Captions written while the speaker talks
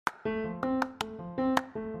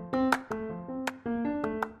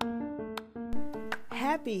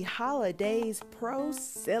Happy holidays, Pro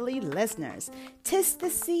Silly listeners. 'Tis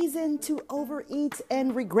the season to overeat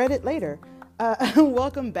and regret it later.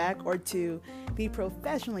 Welcome back to the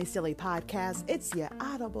Professionally Silly podcast. It's your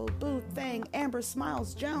audible boo thing, Amber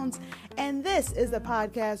Smiles Jones, and this is the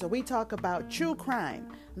podcast where we talk about true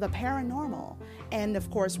crime, the paranormal, and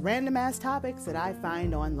of course, random ass topics that I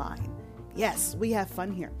find online. Yes, we have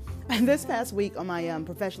fun here. And this past week on my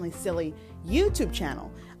Professionally Silly YouTube channel,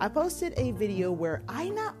 I posted a video where I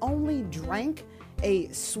not only drank a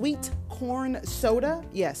sweet corn soda.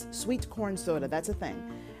 Yes, sweet corn soda. That's a thing.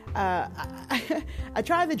 I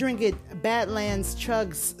tried to drink it Badlands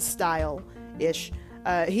Chugs style-ish.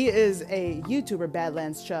 He is a YouTuber,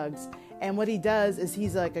 Badlands Chugs. And what he does is he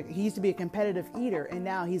used to be a competitive eater, and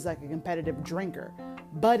now he's like a competitive drinker.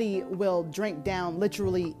 Buddy will drink down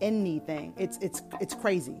literally anything. It's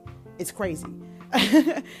crazy. It's crazy.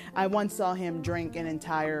 I once saw him drink an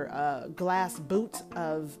entire glass boot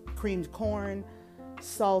of creamed corn,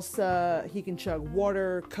 salsa. He can chug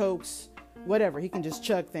water, Cokes, whatever. He can just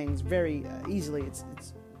chug things very easily. It's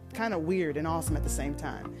kind of weird and awesome at the same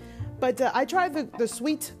time. But I tried the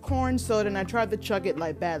sweet corn soda, and I tried to chug it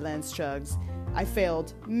like Badlands Chugs. I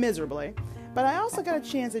failed miserably. But I also got a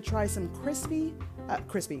chance to try some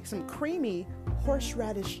some creamy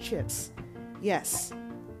horseradish chips.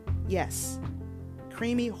 Yes.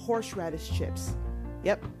 Creamy horseradish chips.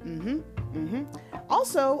 Yep.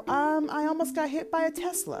 Also, I almost got hit by a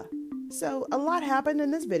Tesla. So a lot happened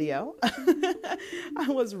in this video. I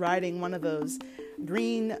was riding one of those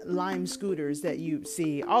green lime scooters that you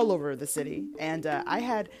see all over the city, and I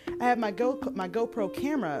had my GoPro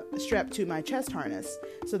camera strapped to my chest harness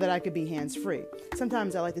so that I could be hands-free.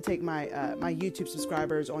 Sometimes I like to take my YouTube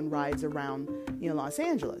subscribers on rides around Los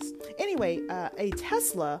Angeles. Anyway, a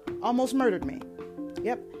Tesla almost murdered me.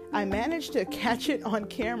 Yep, I managed to catch it on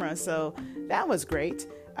camera, so that was great.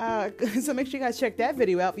 So make sure you guys check that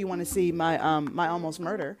video out if you want to see my almost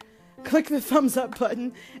murder. Click the thumbs up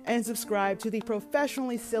button and subscribe to the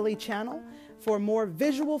Professionally Silly channel for more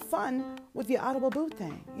visual fun with the Audible Boo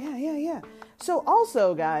thing. Yeah. So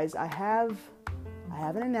also, guys, I have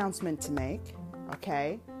an announcement to make.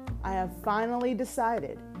 Okay, I have finally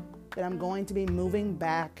decided that I'm going to be moving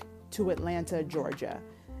back to Atlanta, Georgia.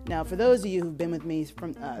 Now, for those of you who've been with me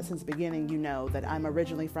from since the beginning, you know that I'm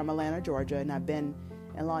originally from Atlanta, Georgia, and I've been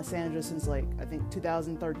in Los Angeles since I think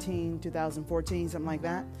 2013, 2014, something like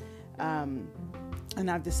that. And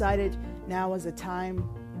I've decided now is the time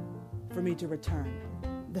for me to return.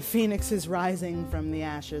 The phoenix is rising from the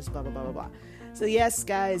ashes, blah, blah, blah, blah, blah. So yes,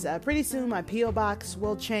 guys, pretty soon my P.O. box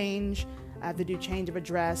will change. I have to do change of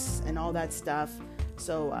address and all that stuff.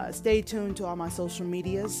 So stay tuned to all my social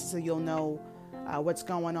medias so you'll know what's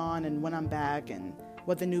going on and when I'm back and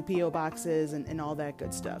what the new P.O. box is and all that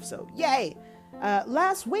good stuff. So yay!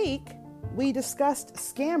 Last week, we discussed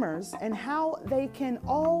scammers and how they can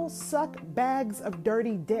all suck bags of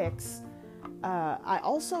dirty dicks. I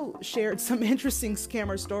also shared some interesting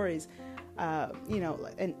scammer stories,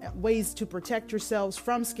 and ways to protect yourselves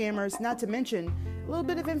from scammers, not to mention a little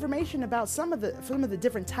bit of information about some of the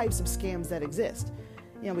different types of scams that exist.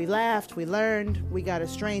 We laughed, we learned, we got a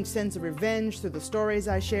strange sense of revenge through the stories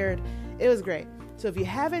I shared. It was great. So if you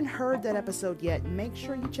haven't heard that episode yet, make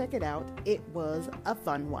sure you check it out. It was a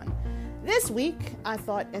fun one. This week, I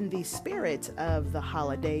thought in the spirit of the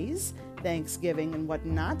holidays, Thanksgiving and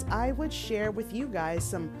whatnot, I would share with you guys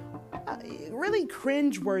some really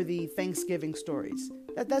cringe-worthy Thanksgiving stories.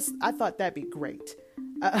 I thought that'd be great.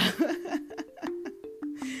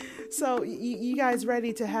 So you guys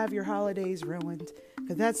ready to have your holidays ruined?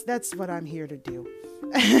 Because that's what I'm here to do.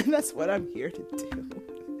 That's what I'm here to do.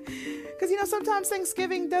 Because, sometimes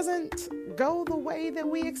Thanksgiving doesn't go the way that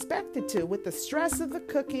we expect it to. With the stress of the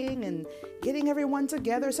cooking and getting everyone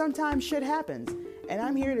together, sometimes shit happens. And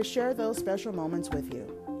I'm here to share those special moments with you.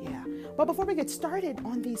 Yeah. But before we get started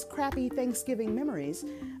on these crappy Thanksgiving memories,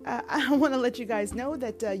 I want to let you guys know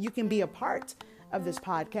that you can be a part of this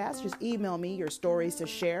podcast. Just email me your stories to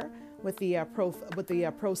share with the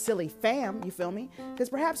Pro Silly fam, you feel me? Because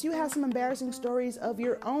perhaps you have some embarrassing stories of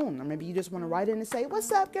your own, or maybe you just want to write in and say,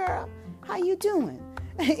 "What's up, girl? How you doing?"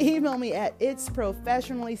 Email me at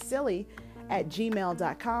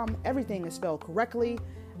itsprofessionallysilly@gmail.com. Everything is spelled correctly.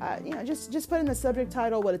 Just put in the subject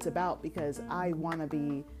title what it's about, because I want to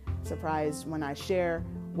be surprised when I share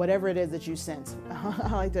whatever it is that you sent.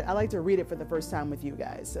 I like to read it for the first time with you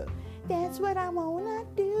guys. So that's what I want to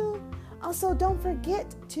do. Also, don't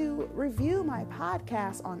forget to review my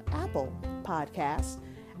podcast on Apple Podcasts.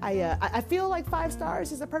 I feel like 5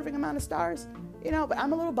 stars is the perfect amount of stars. But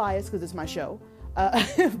I'm a little biased because it's my show.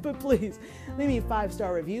 But please leave me a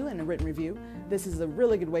 5-star review and a written review. This is a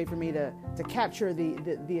really good way for me to capture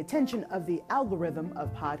the attention of the algorithm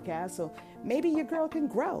of podcasts. So maybe your girl can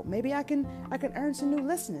grow. Maybe I can earn some new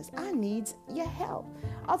listeners. I need your help.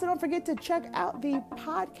 Also, don't forget to check out the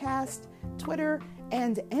podcast Twitter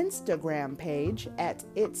and Instagram page at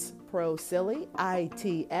It's Pro Silly,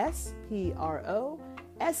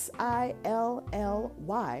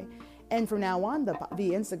 ITSPROSILLY. And from now on, the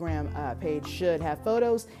Instagram page should have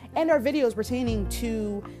photos and our videos pertaining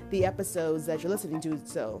to the episodes that you're listening to.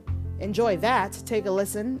 So enjoy that. Take a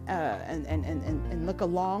listen and look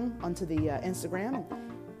along onto the Instagram.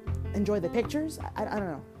 Enjoy the pictures. I don't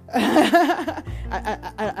know.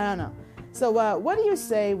 I don't know. So what do you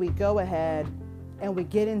say we go ahead and we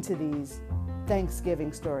get into these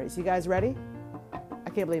Thanksgiving stories? You guys ready? I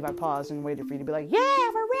can't believe I paused and waited for you to be like, yeah,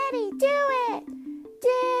 we're ready. Do it.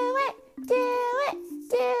 Do it. Do it.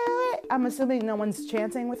 Do it. I'm assuming no one's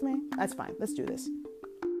chanting with me. That's fine. Let's do this.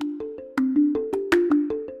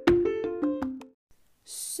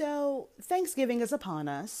 So Thanksgiving is upon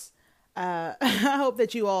us. I hope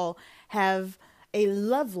that you all have a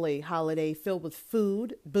lovely holiday filled with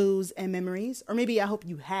food, booze, and memories. Or maybe I hope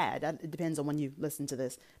you had. It depends on when you listen to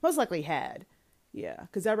this. Most likely had. Yeah,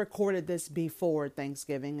 because I recorded this before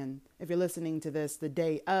Thanksgiving. And if you're listening to this the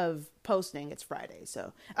day of posting, it's Friday.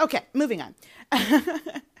 So, okay, moving on.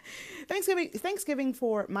 Thanksgiving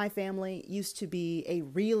for my family used to be a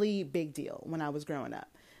really big deal when I was growing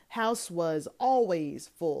up. House was always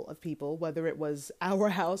full of people, whether it was our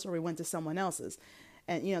house or we went to someone else's.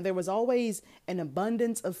 And, there was always an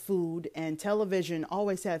abundance of food, and television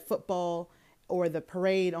always had football or the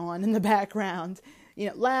parade on in the background.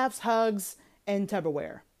 Laughs, hugs, and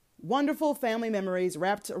Tupperware. Wonderful family memories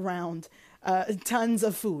wrapped around tons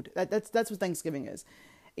of food. That's what Thanksgiving is.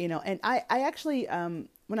 And I actually,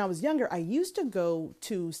 when I was younger, I used to go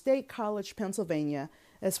to State College, Pennsylvania.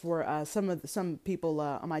 That's where some people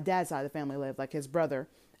on my dad's side of the family live, like his brother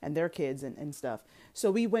and their kids and stuff.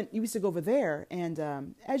 So we used to go over there.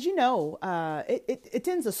 And as you know, it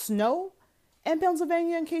tends to snow in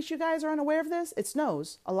Pennsylvania, in case you guys are unaware of this. It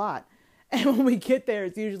snows a lot. And when we get there,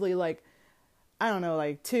 it's usually like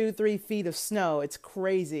 2-3 feet of snow. It's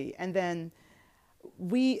crazy. And then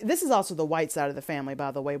this is also the white side of the family, by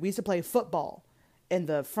the way. We used to play football in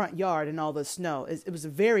the front yard in all the snow. It was a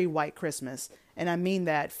very white Christmas. And I mean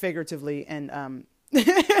that figuratively and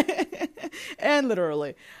and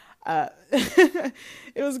literally. It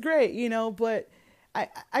was great, but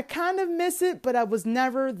I kind of miss it, but I was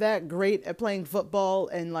never that great at playing football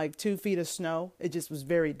in 2 feet of snow. It just was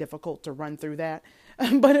very difficult to run through that.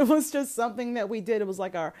 But it was just something that we did. It was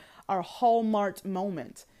like our hallmark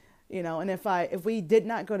moment, and if we did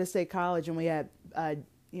not go to State College and we had,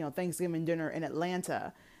 Thanksgiving dinner in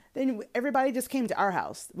Atlanta, then everybody just came to our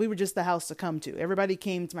house. We were just the house to come to. Everybody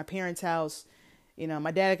came to my parents' house.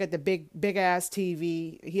 My dad got the big ass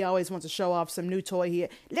TV. He always wants to show off some new toy.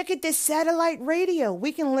 Look at this satellite radio.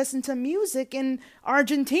 We can listen to music in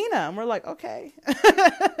Argentina. And we're like, okay.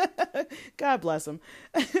 God bless him.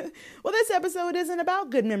 Well, this episode isn't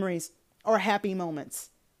about good memories or happy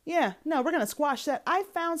moments. Yeah, no, we're going to squash that. I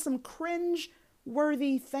found some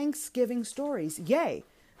cringe-worthy Thanksgiving stories. Yay.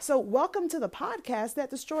 So welcome to the podcast that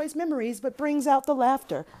destroys memories but brings out the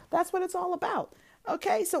laughter. That's what it's all about.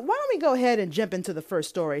 Okay, so why don't we go ahead and jump into the first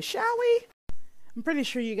story, shall we? I'm pretty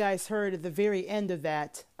sure you guys heard at the very end of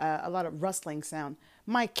that a lot of rustling sound.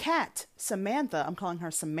 My cat, Samantha, I'm calling her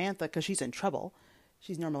Samantha because she's in trouble.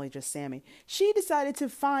 She's normally just Sammy. She decided to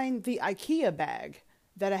find the IKEA bag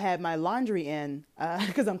that I had my laundry in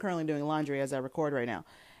because I'm currently doing laundry as I record right now.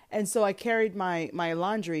 And so I carried my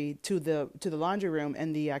laundry to the laundry room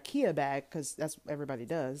in the IKEA bag because that's what everybody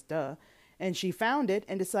does, duh. And she found it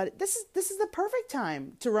and decided, this is the perfect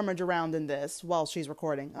time to rummage around in this while she's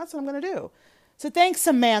recording. That's what I'm going to do. So thanks,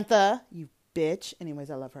 Samantha, you bitch. Anyways,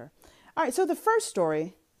 I love her. All right, so the first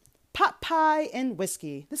story, pot pie and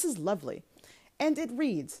whiskey. This is lovely. And it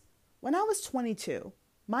reads, when I was 22,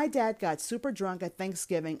 my dad got super drunk at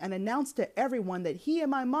Thanksgiving and announced to everyone that he and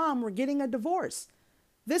my mom were getting a divorce.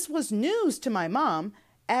 This was news to my mom,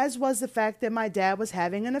 as was the fact that my dad was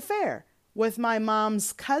having an affair with my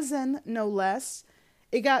mom's cousin, no less.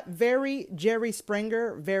 It got very Jerry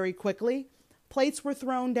Springer very quickly. Plates were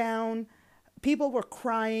thrown down. People were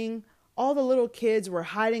crying. All the little kids were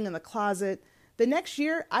hiding in the closet. The next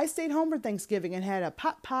year, I stayed home for Thanksgiving and had a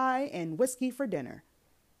pot pie and whiskey for dinner.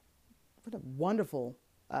 What a wonderful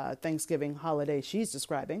Thanksgiving holiday she's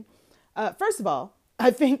describing. First of all,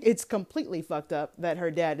 I think it's completely fucked up that her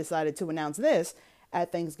dad decided to announce this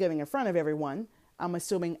at Thanksgiving in front of everyone. I'm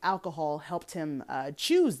assuming alcohol helped him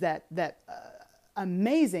choose that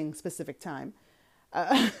amazing specific time.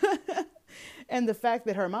 And the fact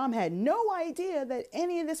that her mom had no idea that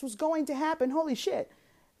any of this was going to happen. Holy shit.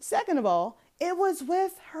 Second of all, it was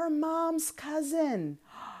with her mom's cousin.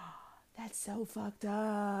 That's so fucked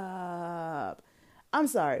up. I'm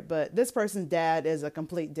sorry, but this person's dad is a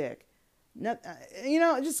complete dick.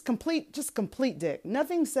 Just complete dick.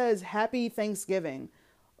 Nothing says happy Thanksgiving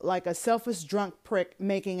like a selfish drunk prick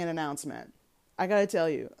making an announcement. I gotta tell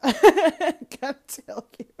you.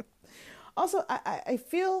 Also, I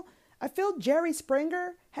feel Jerry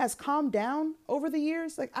Springer has calmed down over the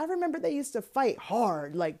years. Like, I remember they used to fight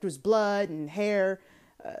hard. Like, there's blood and hair,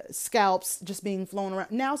 scalps just being flown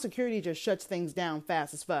around. Now security just shuts things down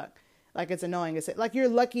fast as fuck. Like, it's annoying. Like, you're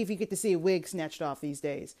lucky if you get to see a wig snatched off these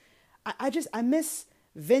days. I miss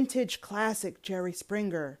vintage classic Jerry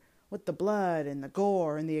Springer with the blood and the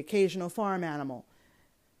gore and the occasional farm animal.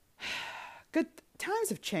 Good times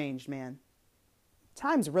have changed, man.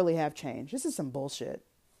 Times really have changed. This is some bullshit.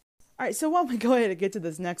 All right, so why don't we go ahead and get to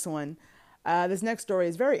this next one. This next story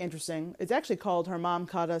is very interesting. It's actually called Her Mom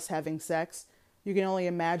Caught Us Having Sex. You can only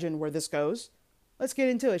imagine where this goes. Let's get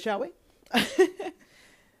into it, shall we?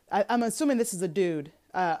 I'm assuming this is a dude.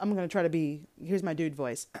 I'm going to try to be... Here's my dude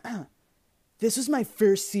voice. This was my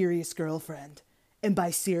first serious girlfriend. And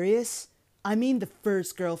by serious, I mean the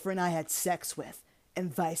first girlfriend I had sex with,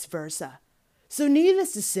 and vice versa. So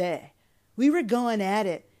needless to say, we were going at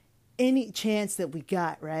it any chance that we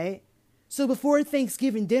got, right? So before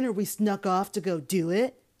Thanksgiving dinner, we snuck off to go do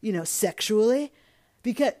it, sexually.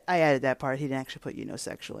 Because I added that part. He didn't actually put,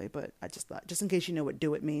 sexually, but I just thought, just in case you know what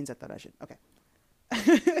do it means, I thought I should. Okay.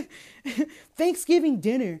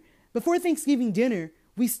 Before Thanksgiving dinner,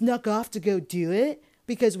 we snuck off to go do it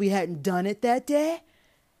because we hadn't done it that day.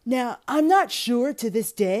 Now, I'm not sure to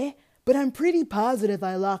this day, but I'm pretty positive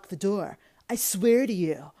I locked the door. I swear to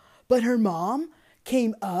you. But her mom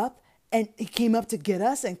came up to get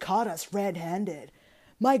us and caught us red-handed.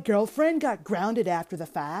 My girlfriend got grounded after the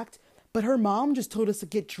fact, but her mom just told us to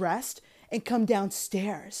get dressed and come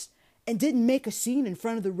downstairs and didn't make a scene in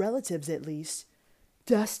front of the relatives, at least.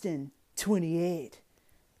 Dustin, 28.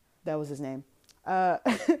 That was his name. I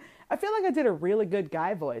feel like I did a really good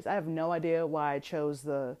guy voice. I have no idea why I chose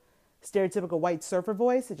the stereotypical white surfer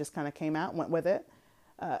voice. It just kind of came out and went with it.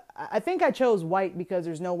 I think I chose white because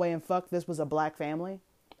there's no way in fuck this was a black family.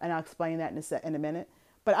 And I'll explain that in a minute.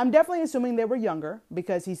 But I'm definitely assuming they were younger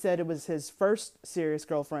because he said it was his first serious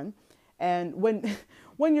girlfriend. And when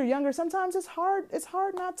you're younger, sometimes it's hard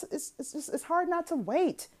not to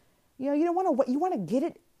wait. You don't want to wait. You want to get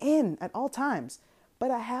it in at all times.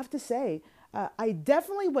 But I have to say, I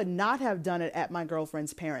definitely would not have done it at my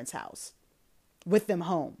girlfriend's parents' house with them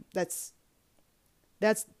home. That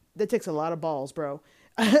takes a lot of balls, bro.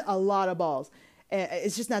 A lot of balls. And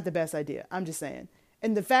it's just not the best idea. I'm just saying.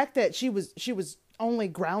 And the fact that she was only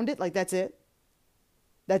grounded, like that's it.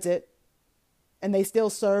 And they still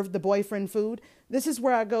served the boyfriend food. This is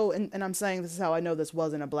where I go, and I'm saying this is how I know this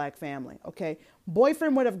wasn't a black family, okay?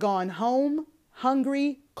 Boyfriend would have gone home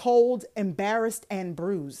hungry, cold, embarrassed, and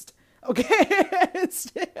bruised, okay?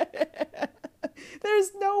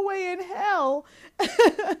 There's no way in hell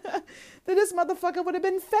that this motherfucker would have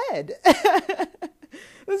been fed.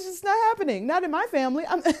 This is not happening. Not in my family.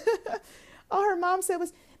 All her mom said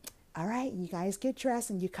was, all right, you guys get dressed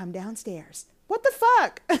and you come downstairs. What the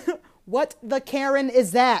fuck? What the Karen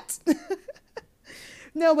is that?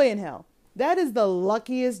 No way in hell. That is the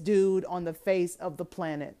luckiest dude on the face of the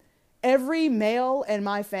planet. Every male in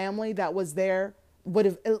my family that was there would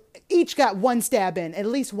have each got one stab in, at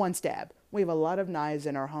least one stab. We have a lot of knives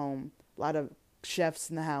in our home, a lot of chefs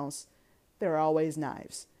in the house. There are always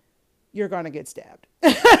knives. You're going to get stabbed.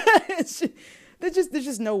 There's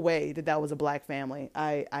just no way that was a black family.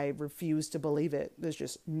 I refuse to believe it. There's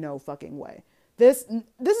just no fucking way. This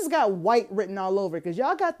has got white written all over because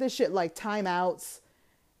y'all got this shit like timeouts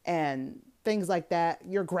and things like that.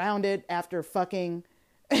 You're grounded after fucking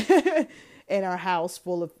in our house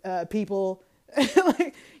full of people.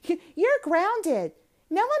 Like, you're grounded.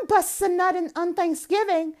 No one busts a nut on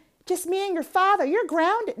Thanksgiving. Just me and your father. You're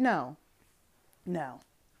grounded. No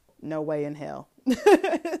way in hell.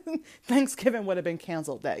 Thanksgiving would have been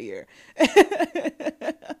canceled that year.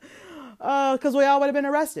 Because we all would have been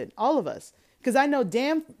arrested. All of us. Because I know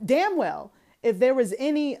damn well if there was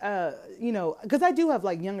any, because I do have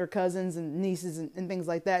like younger cousins and nieces and things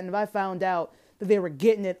like that. And if I found out that they were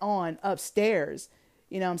getting it on upstairs,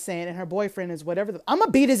 you know what I'm saying, and her boyfriend is whatever, I'm going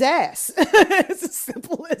to beat his ass. It's as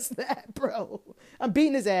simple as that, bro. I'm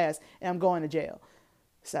beating his ass and I'm going to jail.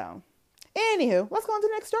 So Anywho, let's go on to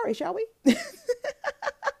the next story, shall we?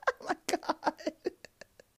 Oh my God.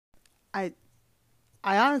 I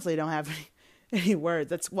I honestly don't have any words.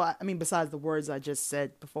 That's what I mean, besides the words I just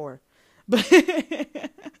said before. But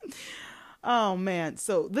oh man,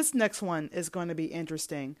 so this next one is going to be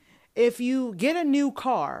interesting. If you get a new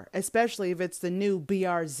car, especially if it's the new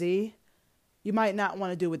BRZ, you might not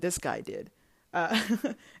want to do what this guy did. Uh,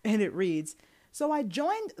 and it reads, so I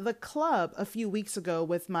joined the club a few weeks ago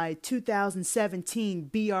with my 2017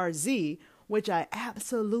 BRZ, which I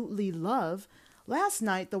absolutely love. Last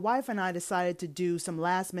night, the wife and I decided to do some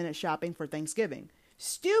last minute shopping for Thanksgiving.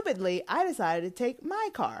 Stupidly, I decided to take my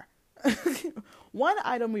car. One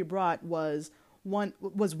item we brought was one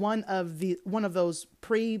of those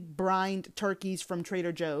pre-brined turkeys from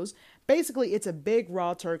Trader Joe's. Basically, it's a big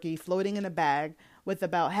raw turkey floating in a bag with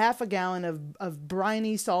about half a gallon of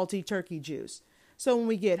briny, salty turkey juice. So when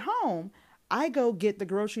we get home, I go get the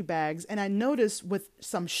grocery bags and I notice with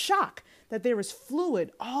some shock that there was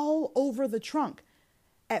fluid all over the trunk.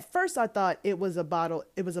 At first I thought it was a bottle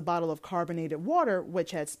of carbonated water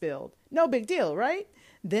which had spilled. No big deal, right?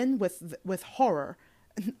 Then with horror,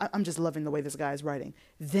 I'm just loving the way this guy is writing.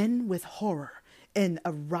 Then with horror and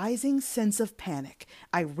a rising sense of panic,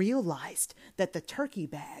 I realized that the turkey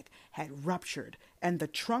bag had ruptured and the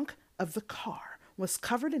trunk of the car was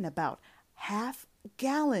covered in about a half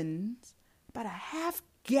gallon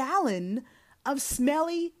of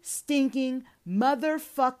smelly, stinking,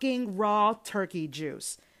 motherfucking raw turkey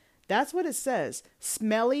juice. That's what it says.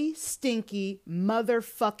 Smelly, stinky,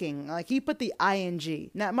 motherfucking. Like he put the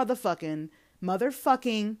ing, not motherfucking,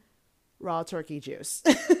 motherfucking raw turkey juice.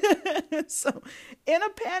 So in a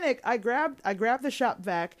panic, I grabbed the shop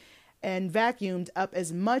vac and vacuumed up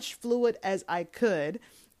as much fluid as I could,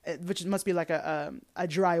 which must be like a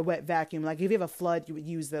dry, wet vacuum. Like if you have a flood, you would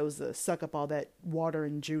use those to suck up all that water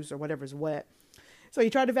and juice or whatever's wet. So he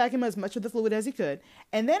tried to vacuum as much of the fluid as he could.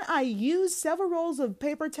 And then I used several rolls of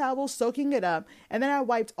paper towels, soaking it up. And then I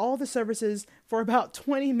wiped all the surfaces for about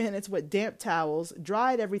 20 minutes with damp towels,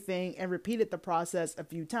 dried everything, and repeated the process a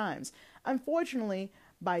few times. Unfortunately,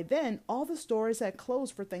 by then, all the stores had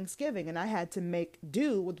closed for Thanksgiving, and I had to make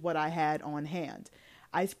do with what I had on hand.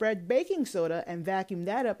 I spread baking soda and vacuumed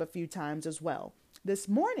that up a few times as well. This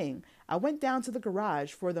morning, I went down to the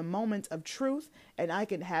garage for the moment of truth, and I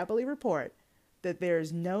can happily report that there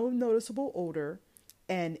is no noticeable odor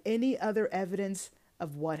and any other evidence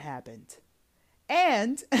of what happened.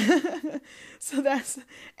 And so that's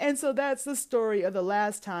the story of the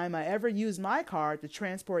last time I ever used my car to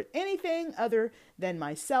transport anything other than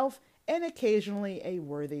myself and occasionally a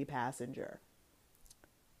worthy passenger.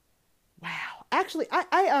 Wow. Actually,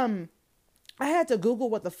 I had to Google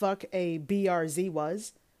what the fuck a BRZ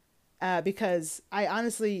was. Because I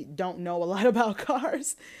honestly don't know a lot about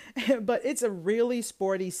cars, but it's a really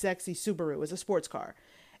sporty, sexy Subaru. It's a sports car.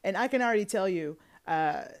 And I can already tell you,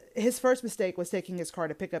 his first mistake was taking his car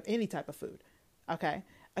to pick up any type of food. Okay?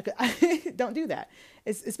 Don't do that.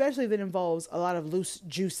 Especially if it involves a lot of loose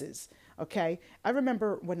juices. Okay? I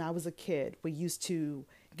remember when I was a kid, we used to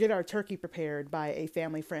get our turkey prepared by a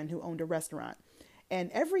family friend who owned a restaurant. And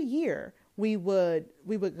every year we would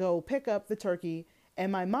go pick up the turkey. And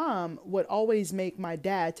my mom would always make my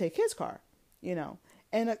dad take his car, you know.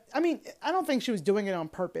 And I mean, I don't think she was doing it on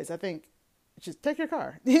purpose. I think just take your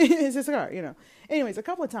car. It's just a car, you know. Anyways, a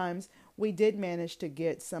couple of times we did manage to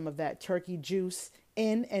get some of that turkey juice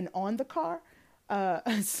in and on the car.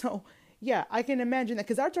 So yeah, I can imagine that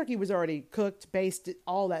because our turkey was already cooked, basted,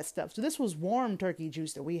 all that stuff. So this was warm turkey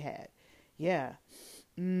juice that we had. Yeah.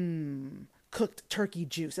 Cooked turkey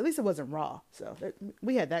juice. At least it wasn't raw. So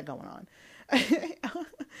we had that going on.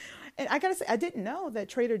 And I gotta say, I didn't know that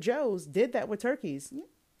Trader Joe's did that with turkeys.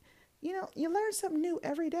 You know, you learn something new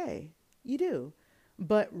every day. You do.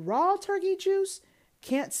 But raw turkey juice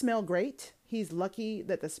can't smell great. He's lucky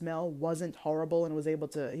that the smell wasn't horrible and he was able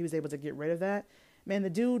to get rid of that. Man, the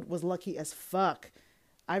dude was lucky as fuck.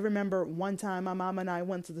 I remember one time my mom and I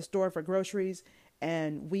went to the store for groceries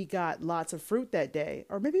and we got lots of fruit that day.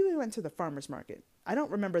 Or maybe we went to the farmer's market. I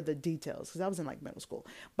don't remember the details because I was in like middle school.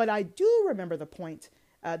 But I do remember the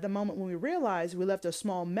moment when we realized we left a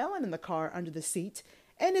small melon in the car under the seat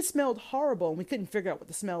and it smelled horrible and we couldn't figure out what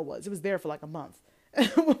the smell was. It was there for like a month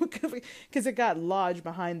because it got lodged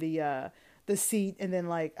behind the seat. And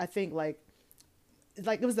then I think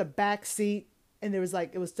it was the back seat and there was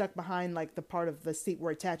it was stuck behind like the part of the seat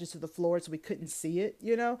where it attaches to the floor. So we couldn't see it,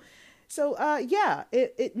 you know? So, yeah,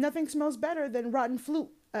 nothing smells better than rotten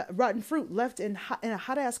fruit left in a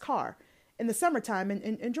hot ass car in the summertime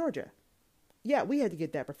in Georgia. Yeah, we had to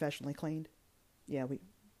get that professionally cleaned. Yeah,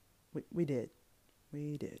 we did.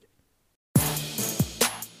 We did.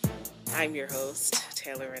 I'm your host,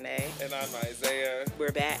 Taylor Renee. And I'm Isaiah.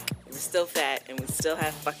 We're back. We're still fat, and we still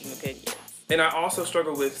have fucking opinions. And I also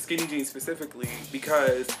struggle with skinny jeans specifically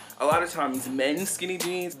because a lot of times men's skinny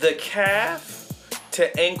jeans, the calf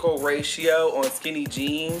to ankle ratio on skinny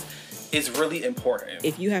jeans is really important.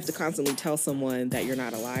 If you have to constantly tell someone that you're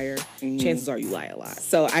not a liar, chances are you lie a lot.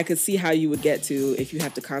 So I could see how you would get to, if you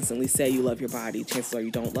have to constantly say you love your body, chances are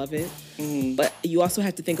you don't love it. But you also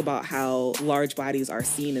have to think about how large bodies are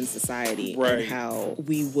seen in society, and how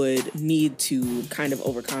we would need to kind of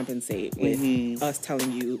overcompensate with us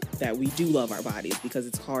telling you that we do love our bodies, because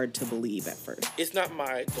it's hard to believe at first. It's not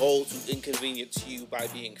my goal to inconvenience you by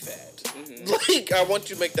being fat. Like, I want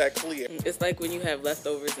you to make that clear. It's like when you have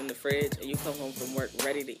leftovers in the fridge and you come home from work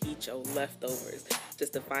ready to eat your leftovers,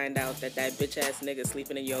 just to find out that bitch ass nigga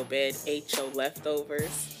sleeping in your bed ate your leftovers.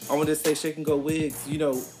 I want to say Shake and Go wigs, you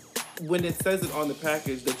know, when it says it on the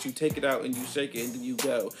package that you take it out and you shake it and then you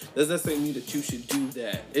go, doesn't necessarily mean that you should do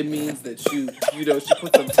that. It means that you should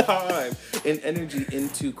put some time and energy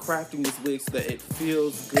into crafting this wig so that it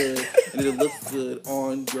feels good and it looks good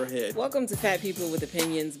on your head. Welcome to Fat People with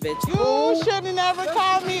Opinions, bitch. You should have never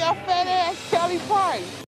called me a fat ass Kelly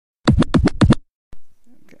Price.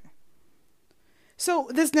 Okay. So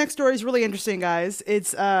this next story is really interesting, guys.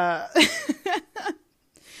 It's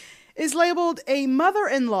is labeled "A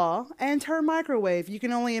Mother-in-Law and Her Microwave." You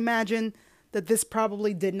can only imagine that this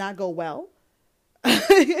probably did not go well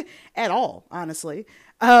at all, honestly.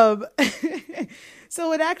 So it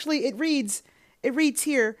reads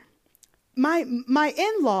here, my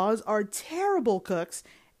in-laws are terrible cooks,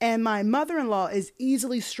 and my mother-in-law is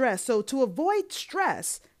easily stressed. So to avoid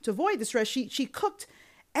the stress, she cooked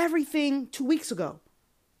everything 2 weeks ago.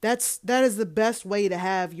 That is the best way to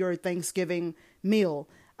have your Thanksgiving meal.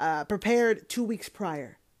 Prepared 2 weeks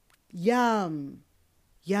prior. Yum.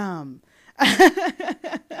 So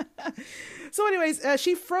anyways,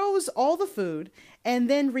 she froze all the food and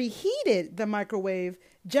then reheated the microwave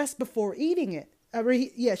just before eating it.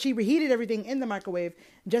 She reheated everything in the microwave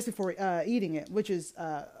just before eating it, which is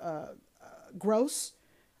gross.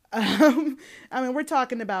 I mean, we're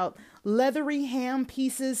talking about leathery ham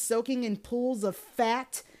pieces soaking in pools of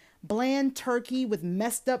fat, bland turkey with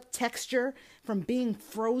messed up texture from being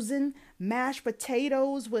frozen, mashed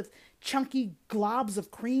potatoes with chunky globs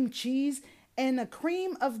of cream cheese, and a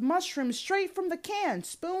cream of mushrooms straight from the can,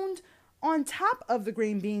 spooned on top of the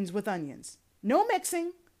green beans with onions. No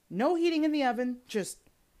mixing, no heating in the oven, just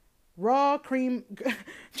raw cream,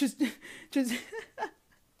 just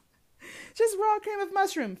raw cream of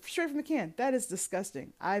mushroom straight from the can. That is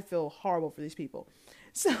disgusting. I feel horrible for these people.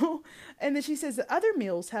 So, and then she says that other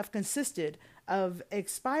meals have consisted of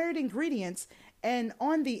expired ingredients and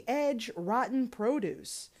on the edge rotten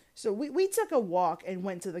produce. So we took a walk and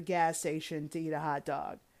went to the gas station to eat a hot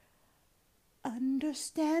dog.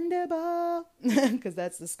 Understandable, because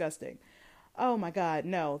that's disgusting. Oh my God,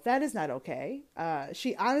 no, that is not okay.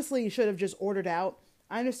 She honestly should have just ordered out.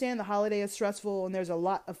 I understand the holiday is stressful and there's a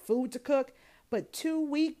lot of food to cook, but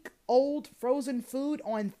 2-week-old frozen food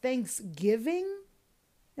on Thanksgiving?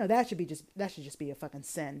 No, that should just be a fucking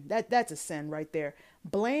sin. That's a sin right there.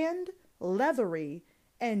 Bland, leathery,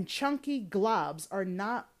 and chunky globs are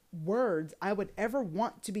not words I would ever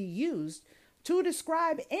want to be used to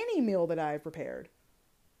describe any meal that I've prepared,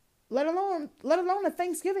 let alone a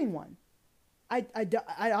Thanksgiving one.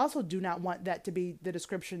 I also do not want that to be the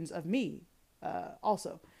descriptions of me.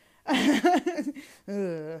 Also,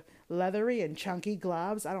 leathery and chunky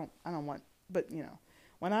globs. I don't want, but you know.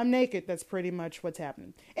 When I'm naked, that's pretty much what's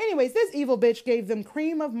happening. Anyways, this evil bitch gave them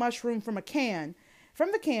cream of mushroom from the can,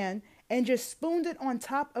 and just spooned it on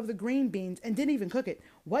top of the green beans and didn't even cook it.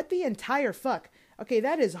 What the entire fuck? Okay,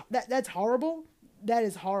 that's horrible. That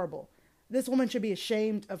is horrible. This woman should be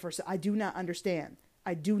ashamed of herself. I do not understand.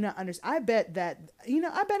 I bet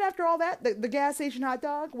after all that, the gas station hot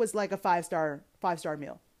dog was like a five-star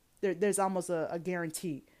meal. There's almost a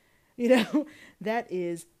guarantee. You know, that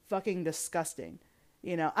is fucking disgusting.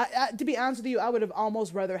 You know, I to be honest with you, I would have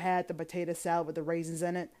almost rather had the potato salad with the raisins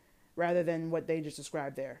in it rather than what they just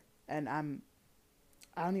described there. And I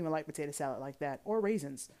don't even like potato salad like that or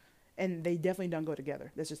raisins. And they definitely don't go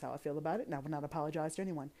together. That's just how I feel about it. And I will not apologize to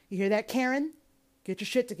anyone. You hear that, Karen? Get your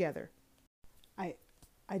shit together. I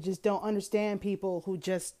just don't understand people who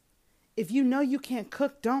just, if you know you can't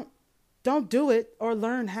cook, don't do it or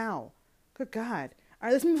learn how. Good God. All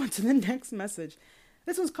right, let's move on to the next message.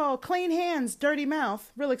 This one's called Clean Hands, Dirty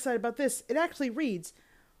Mouth. Really excited about this. It actually reads,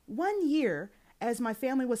 1 year, as my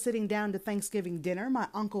family was sitting down to Thanksgiving dinner, my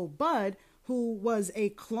Uncle Bud, who was a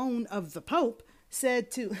clone of the Pope, said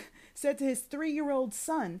to his 3-year-old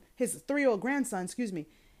grandson,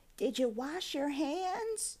 Did you wash your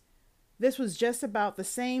hands? This was just about the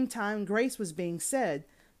same time grace was being said.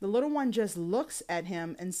 The little one just looks at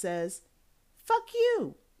him and says, "Fuck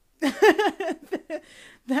you."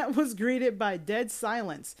 That was greeted by dead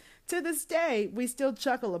silence. To this day, we still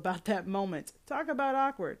chuckle about that moment. Talk about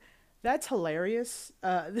awkward. That's hilarious.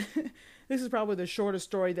 This is probably the shortest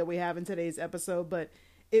story that we have in today's episode, but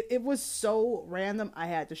it was so random, I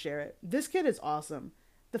had to share it. This kid is awesome.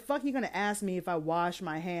 The fuck you gonna ask me if I wash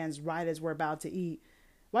my hands right as we're about to eat?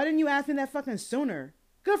 Why didn't you ask me that fucking sooner?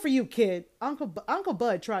 Good for you, kid. Uncle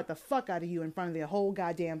Bud tried the fuck out of you in front of the whole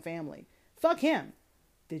goddamn family. Fuck him.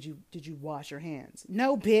 Did you wash your hands?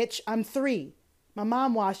 No, bitch. I'm 3. My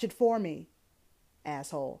mom washed it for me.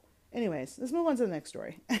 Asshole. Anyways, let's move on to the next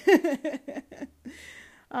story.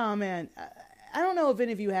 Oh, man. I don't know if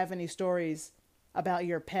any of you have any stories about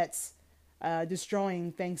your pets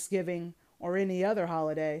destroying Thanksgiving or any other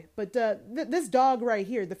holiday. But this dog right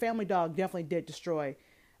here, the family dog, definitely did destroy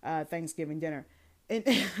Thanksgiving dinner. And,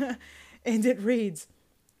 and it reads,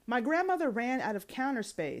 "My grandmother ran out of counter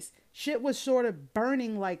space. Shit was sort of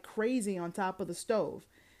burning like crazy on top of the stove.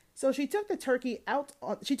 So she took the turkey out.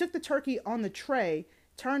 She took the turkey on the tray,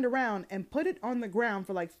 turned around, and put it on the ground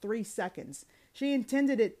for like 3 seconds. She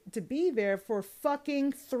intended it to be there for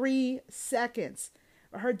fucking 3 seconds.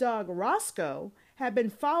 Her dog Roscoe had been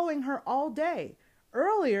following her all day.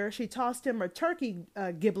 Earlier, she tossed him a turkey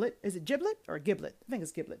giblet. Is it giblet or giblet? I think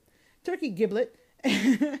it's giblet. Turkey giblet."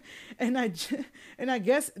 and I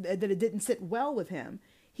guess that it didn't sit well with him.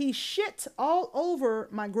 He shit all over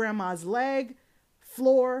my grandma's leg,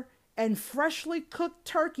 floor, and freshly cooked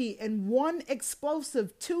turkey in one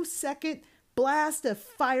explosive 2-second blast of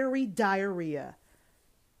fiery diarrhea.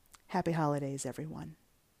 Happy holidays, everyone.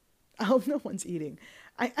 Oh, no one's eating.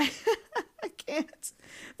 I can't.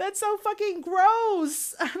 That's so fucking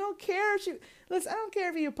gross. I don't care. Listen, I don't care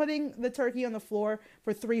if you're putting the turkey on the floor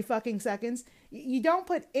for 3 fucking seconds. You don't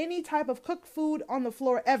put any type of cooked food on the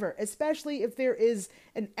floor ever, especially if there is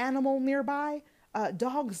an animal nearby.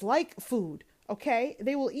 Dogs like food, okay?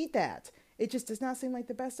 They will eat that. It just does not seem like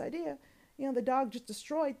the best idea. You know, the dog just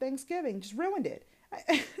destroyed Thanksgiving, just ruined it.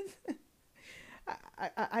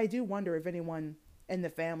 I do wonder if anyone in the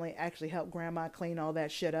family actually helped grandma clean all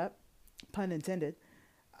that shit up. Pun intended.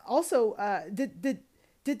 Also, did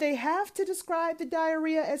they have to describe the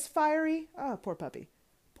diarrhea as fiery? Oh, poor puppy.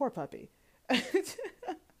 Poor puppy.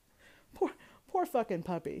 poor fucking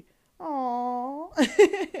puppy. Aww.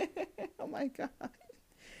 Oh my God.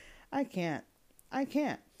 I can't.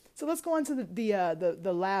 So let's go on to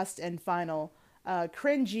the last and final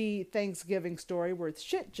cringy Thanksgiving story where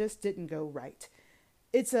shit just didn't go right.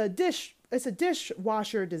 It's a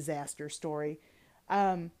dishwasher disaster story.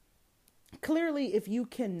 Clearly, if you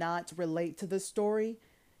cannot relate to this story,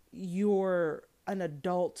 you're an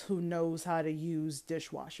adult who knows how to use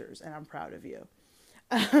dishwashers, and I'm proud of you.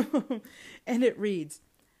 And it reads,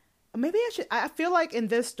 I feel like in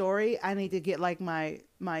this story, I need to get like my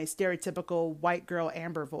stereotypical white girl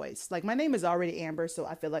Amber voice. Like my name is already Amber, so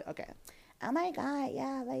I feel like, okay. Oh my God,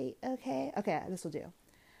 yeah, like, okay, this will do.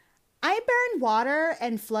 I burned water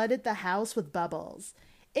and flooded the house with bubbles.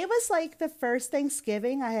 It was like the first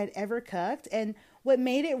Thanksgiving I had ever cooked, and what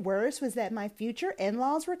made it worse was that my future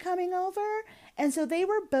in-laws were coming over, and so they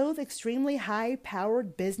were both extremely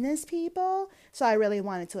high-powered business people, so I really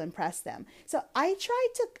wanted to impress them. So I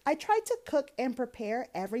tried to cook and prepare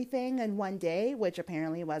everything in one day, which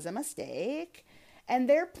apparently was a mistake, and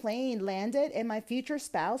their plane landed, and my future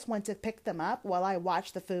spouse went to pick them up while I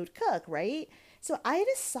watched the food cook, right? So I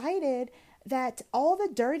decided that all the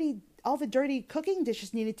dirty cooking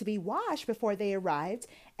dishes needed to be washed before they arrived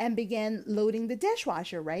and began loading the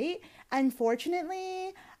dishwasher, right?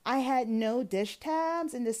 Unfortunately, I had no dish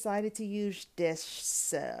tabs and decided to use dish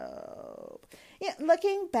soap. Yeah,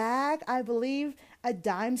 looking back, I believe a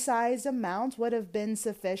dime-sized amount would have been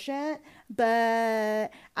sufficient, but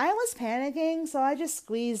I was panicking, so I just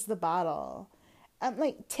squeezed the bottle.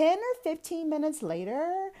 Like 10 or 15 minutes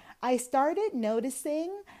later, I started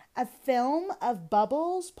noticing a film of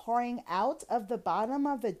bubbles pouring out of the bottom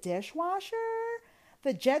of the dishwasher.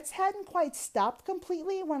 The jets hadn't quite stopped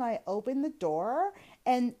completely when I opened the door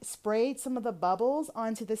and sprayed some of the bubbles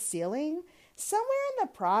onto the ceiling. Somewhere in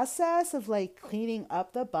the process of like cleaning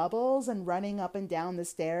up the bubbles and running up and down the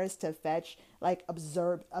stairs to fetch like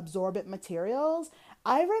absorbent materials,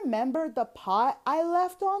 I remembered the pot I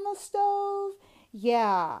left on the stove.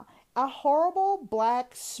 Yeah, a horrible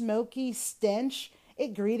black smoky stench.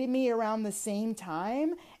 It greeted me around the same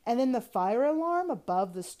time, and then the fire alarm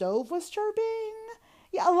above the stove was chirping.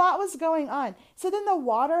 Yeah, a lot was going on. So then the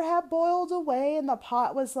water had boiled away and the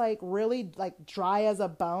pot was like really like dry as a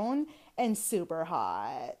bone and super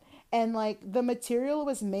hot. And like the material it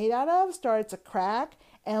was made out of started to crack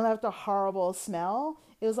and left a horrible smell.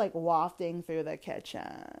 It was like wafting through the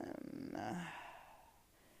kitchen.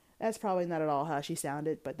 That's probably not at all how she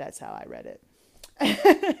sounded, but that's how I read it.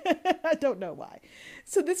 I don't know why.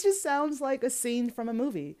 So this just sounds like a scene from a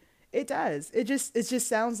movie. It does. It just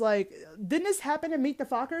sounds like, didn't this happen in Meet the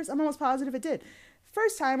Fockers? I'm almost positive it did.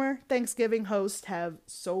 First timer Thanksgiving hosts have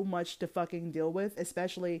so much to fucking deal with,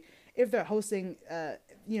 especially if they're hosting,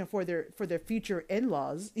 for their future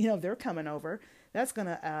in-laws. They're coming over. That's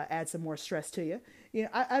gonna add some more stress to you.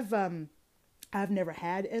 I've never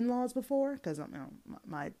had in-laws before because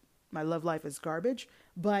my love life is garbage,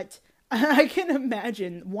 but I can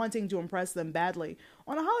imagine wanting to impress them badly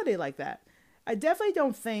on a holiday like that. I definitely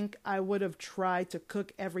don't think I would have tried to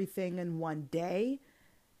cook everything in one day,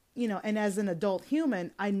 and as an adult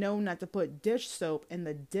human, I know not to put dish soap in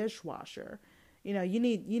the dishwasher. You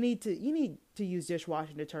need to use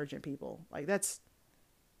dishwashing detergent, people. Like that's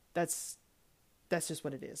just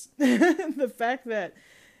what it is. The fact that,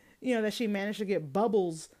 that she managed to get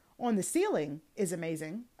bubbles on the ceiling is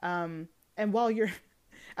amazing. And while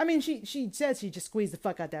she said she just squeezed the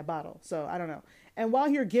fuck out that bottle. So I don't know. And while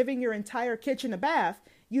you're giving your entire kitchen a bath,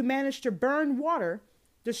 you managed to burn water,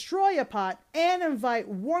 destroy a pot, and invite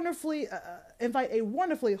a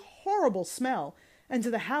wonderfully horrible smell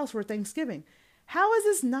into the house for Thanksgiving. How is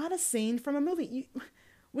this not a scene from a movie?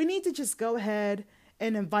 We need to just go ahead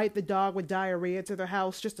and invite the dog with diarrhea to their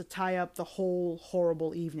house just to tie up the whole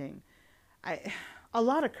horrible evening. A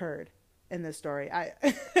lot occurred in this story.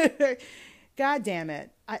 God damn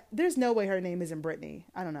it. There's no way her name isn't Brittany.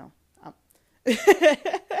 I don't know.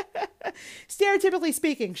 Stereotypically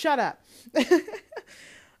speaking, shut up.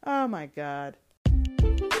 Oh my God.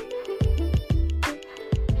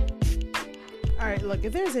 All right, look,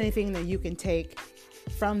 if there's anything that you can take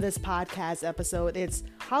from this podcast episode, it's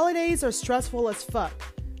holidays are stressful as fuck.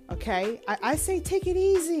 Okay? I say take it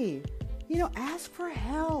easy. Ask for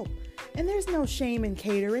help. And there's no shame in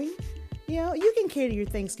catering. You can cater your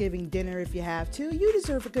Thanksgiving dinner if you have to. You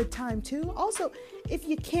deserve a good time too. Also, if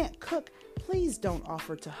you can't cook, please don't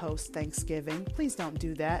offer to host Thanksgiving. Please don't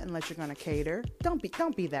do that unless you're going to cater. Don't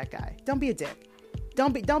be that guy. Don't be a dick.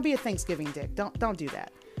 Don't be a Thanksgiving dick. Don't do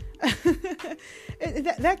that.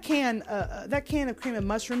 that can of cream and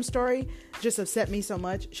mushroom story just upset me so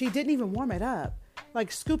much. She didn't even warm it up. Like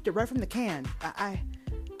scooped it right from the can. I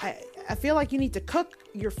feel like you need to cook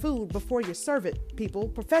your food before you serve it, people.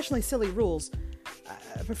 Professionally silly life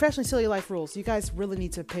rules. You guys really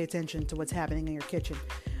need to pay attention to what's happening in your kitchen.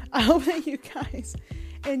 I hope that you guys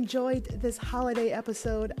enjoyed this holiday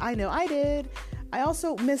episode. I know I did. I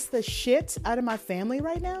also miss the shit out of my family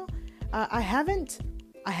right now. I haven't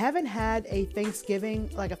had a Thanksgiving,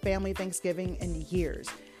 like a family Thanksgiving, in years.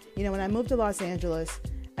 When I moved to Los Angeles,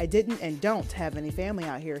 I didn't and don't have any family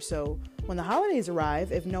out here. So when the holidays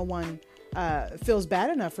arrive, if no one feels bad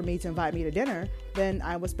enough for me to invite me to dinner, then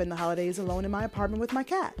I would spend the holidays alone in my apartment with my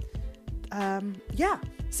cat.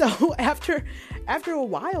 So after a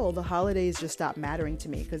while, the holidays just stopped mattering to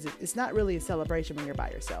me because it's not really a celebration when you're by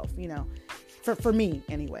yourself, for me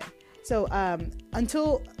anyway. So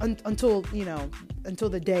until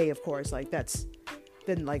the day, of course, like that's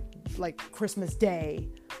then like Christmas Day,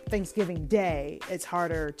 Thanksgiving Day, it's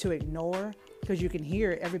harder to ignore because you can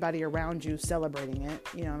hear everybody around you celebrating it.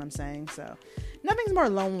 You know what I'm saying? So nothing's more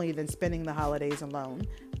lonely than spending the holidays alone.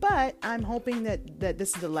 But I'm hoping that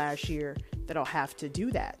this is the last year that I'll have to do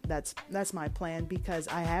that. That's my plan, because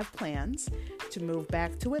I have plans to move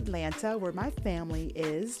back to Atlanta where my family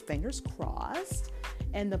is, fingers crossed.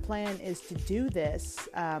 And the plan is to do this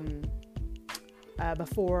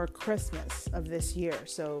before Christmas of this year.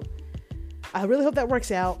 So I really hope that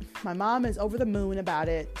works out. My mom is over the moon about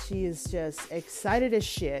it. She is just excited as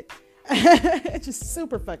shit. Just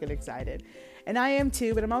super fucking excited. And I am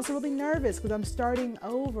too, but I'm also really nervous because I'm starting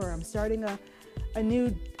over. I'm starting a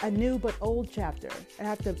new but old chapter. I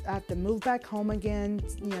have to move back home again,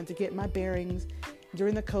 to get my bearings.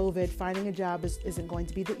 During the COVID, finding a job isn't going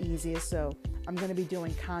to be the easiest, so I'm going to be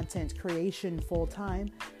doing content creation full time,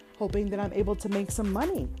 hoping that I'm able to make some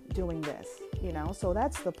money doing this, so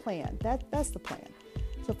that's the plan. That's the plan.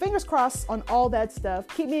 So fingers crossed on all that stuff.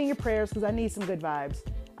 Keep me in your prayers because I need some good vibes.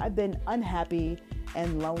 I've been unhappy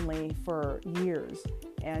and lonely for years,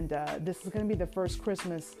 and this is going to be the first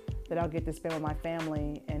Christmas that I'll get to spend with my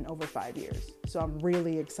family in over 5 years. So I'm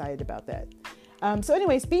really excited about that. So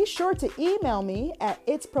anyways, be sure to email me at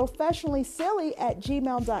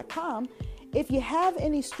itsprofessionallysilly@gmail.com If you have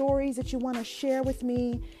any stories that you want to share with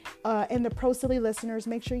me and the Pro Silly listeners,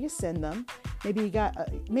 make sure you send them. Maybe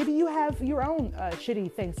you have your own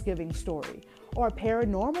shitty Thanksgiving story or a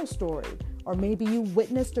paranormal story, or maybe you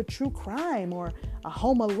witnessed a true crime or a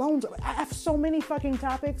Home Alone. I have so many fucking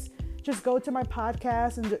topics. Just go to my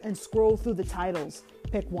podcast and scroll through the titles.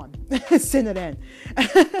 Pick one. Send it in.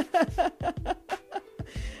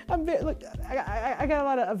 I got a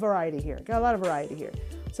lot of variety here.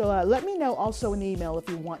 So let me know also in the email if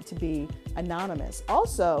you want to be anonymous.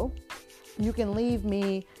 Also, you can leave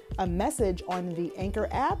me a message on the Anchor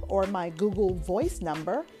app or my Google Voice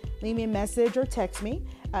number. Leave me a message or text me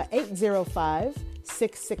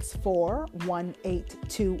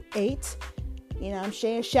 805-664-1828. You know what I'm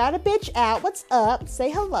saying? Shout a bitch out. What's up?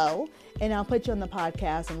 Say hello. And I'll put you on the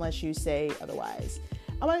podcast unless you say otherwise.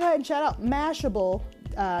 I'm going to go ahead and shout out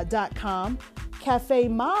Mashable.com,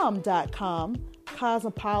 CafeMom.com,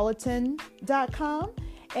 Cosmopolitan.com,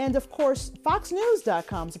 and of course,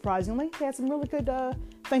 FoxNews.com, surprisingly. They had some really good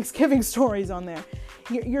Thanksgiving stories on there.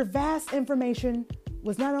 Your vast information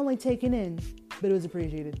was not only taken in, but it was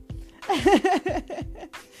appreciated.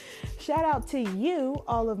 Shout out to you,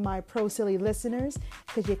 all of my Pro Silly listeners,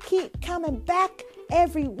 because you keep coming back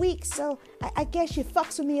every week. So I guess you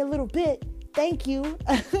fucks with me a little bit. Thank you.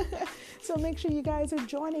 So make sure you guys are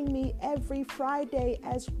joining me every Friday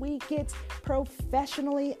as we get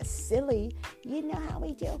professionally silly. You know how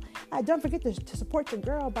we do. Don't forget to support your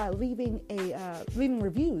girl by leaving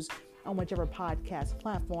reviews on whichever podcast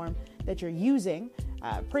platform that you're using.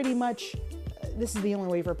 Pretty much, this is the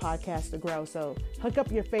only way for podcasts to grow. So hook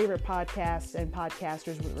up your favorite podcasts and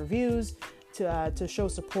podcasters with reviews to show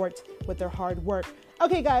support with their hard work.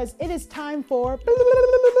 Okay, guys, it is time for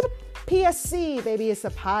PSC, baby. It's a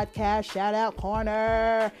podcast shout out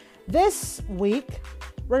corner. This week,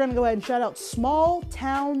 we're going to go ahead and shout out Small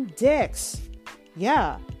Town Dicks.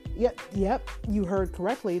 Yep, you heard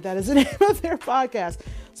correctly. That is the name of their podcast,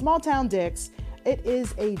 Small Town Dicks. It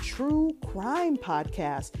is a true crime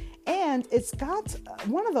podcast, and it's got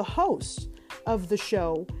one of the hosts of the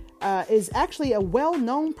show is actually a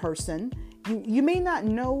well-known person. You may not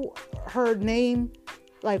know her name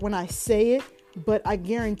like when I say it, but I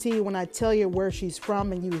guarantee you when I tell you where she's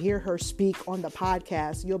from and you hear her speak on the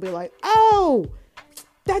podcast, you'll be like, oh,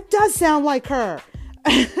 that does sound like her.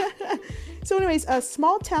 So anyways,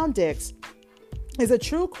 Small Town Dicks is a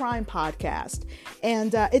true crime podcast,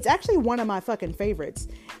 and it's actually one of my fucking favorites.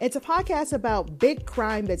 It's a podcast about big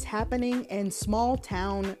crime that's happening in small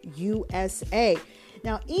town USA.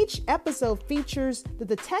 Now, each episode features the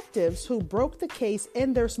detectives who broke the case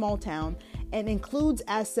in their small town and includes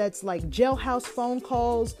assets like jailhouse phone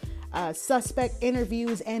calls, suspect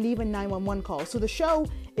interviews, and even 911 calls. So the show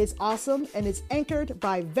is awesome, and it's anchored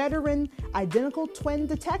by veteran identical twin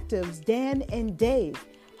detectives Dan and Dave,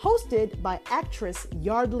 hosted by actress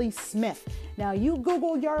Yardley Smith. Now, you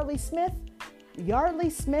Google Yardley Smith. Yardley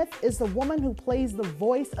Smith is the woman who plays the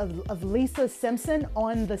voice of Lisa Simpson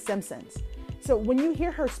on The Simpsons. So when you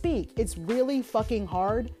hear her speak, it's really fucking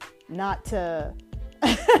hard not to...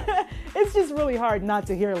 It's just really hard not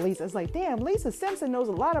to hear Lisa. It's like, damn, Lisa Simpson knows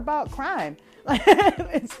a lot about crime.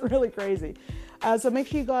 It's really crazy. So make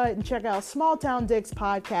sure you go ahead and check out Small Town Dicks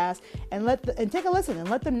podcast and take a listen and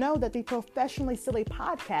let them know that the Professionally Silly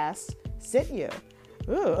podcast sent you.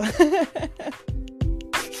 Ooh.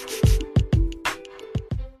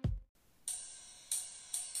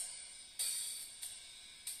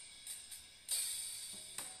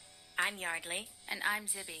 I'm Yardley. And I'm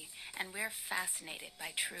Zibby, and we're fascinated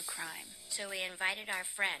by true crime. So we invited our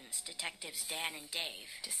friends, Detectives Dan and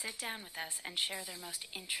Dave, to sit down with us and share their most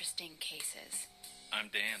interesting cases.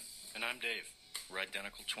 I'm Dan. And I'm Dave. We're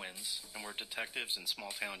identical twins, and we're detectives in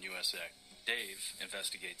small town USA. Dave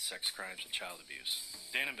investigates sex crimes and child abuse.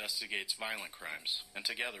 Dan investigates violent crimes, and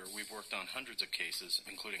together we've worked on hundreds of cases,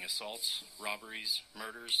 including assaults, robberies,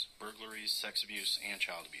 murders, burglaries, sex abuse, and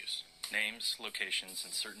child abuse. Names, locations,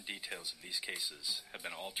 and certain details of these cases have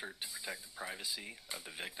been altered to protect the privacy of the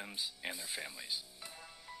victims and their families.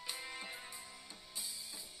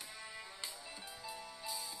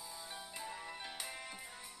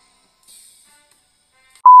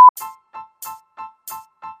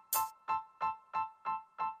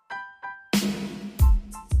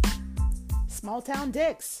 Small Town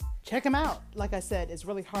Dicks. Check them out. Like I said, it's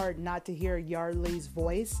really hard not to hear Yardley's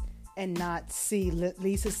voice and not see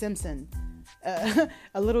Lisa Simpson,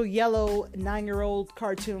 a little yellow 9-year-old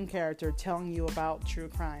cartoon character telling you about true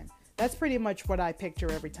crime. That's pretty much what I picture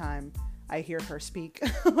every time I hear her speak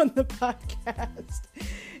on the podcast.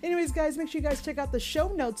 Anyways, guys, make sure you guys check out the show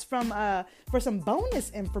notes for some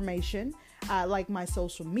bonus information. I like my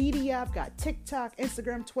social media. I've got TikTok,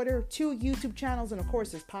 Instagram, Twitter, 2 YouTube channels, and of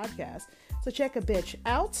course this podcast. So check a bitch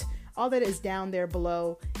out. All that is down there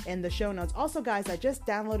below in the show notes. Also, guys, I just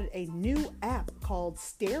downloaded a new app called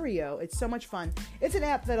Stereo. It's so much fun. It's an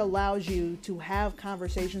app that allows you to have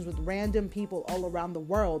conversations with random people all around the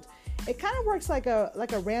world. It kind of works like a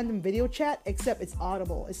random video chat, except it's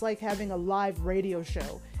audible. It's like having a live radio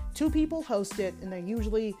show. 2 people host it, and they're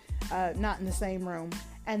usually not in the same room.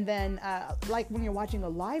 And then, like when you're watching a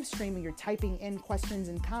live stream and you're typing in questions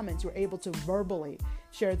and comments, you're able to verbally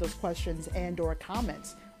share those questions and or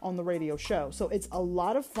comments on the radio show. So it's a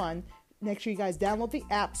lot of fun. Make sure you guys download the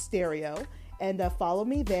app Stereo and follow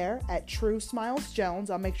me there at True Smiles Jones.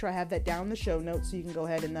 I'll make sure I have that down in the show notes so you can go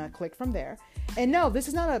ahead and click from there. And no, this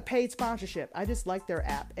is not a paid sponsorship. I just like their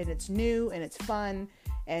app, and it's new and it's fun,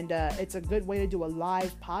 and it's a good way to do a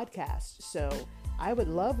live podcast. So I would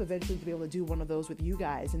love eventually to be able to do one of those with you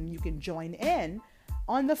guys, and you can join in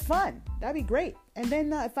on the fun. That'd be great. And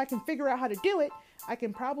then if I can figure out how to do it, I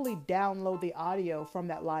can probably download the audio from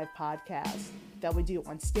that live podcast that we do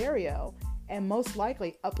on Stereo, and most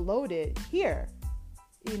likely upload it here,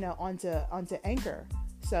 onto Anchor,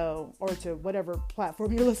 or to whatever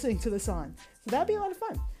platform you're listening to this on. So that'd be a lot of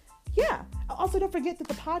fun. Yeah. Also, don't forget that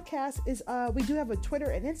the podcast is, we do have a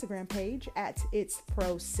Twitter and Instagram page at It's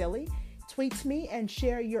Pro Silly. Tweet me and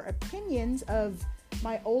share your opinions of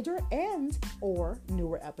my older and or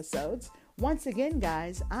newer episodes. Once again,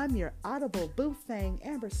 guys, I'm your audible boo thing,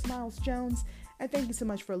 Amber Smiles Jones, and thank you so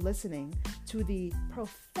much for listening to the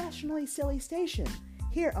Professionally Silly Station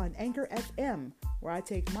here on Anchor FM, where I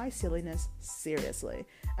take my silliness seriously.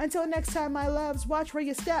 Until next time, my loves, watch where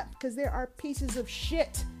you step, because there are pieces of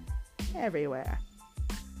shit everywhere.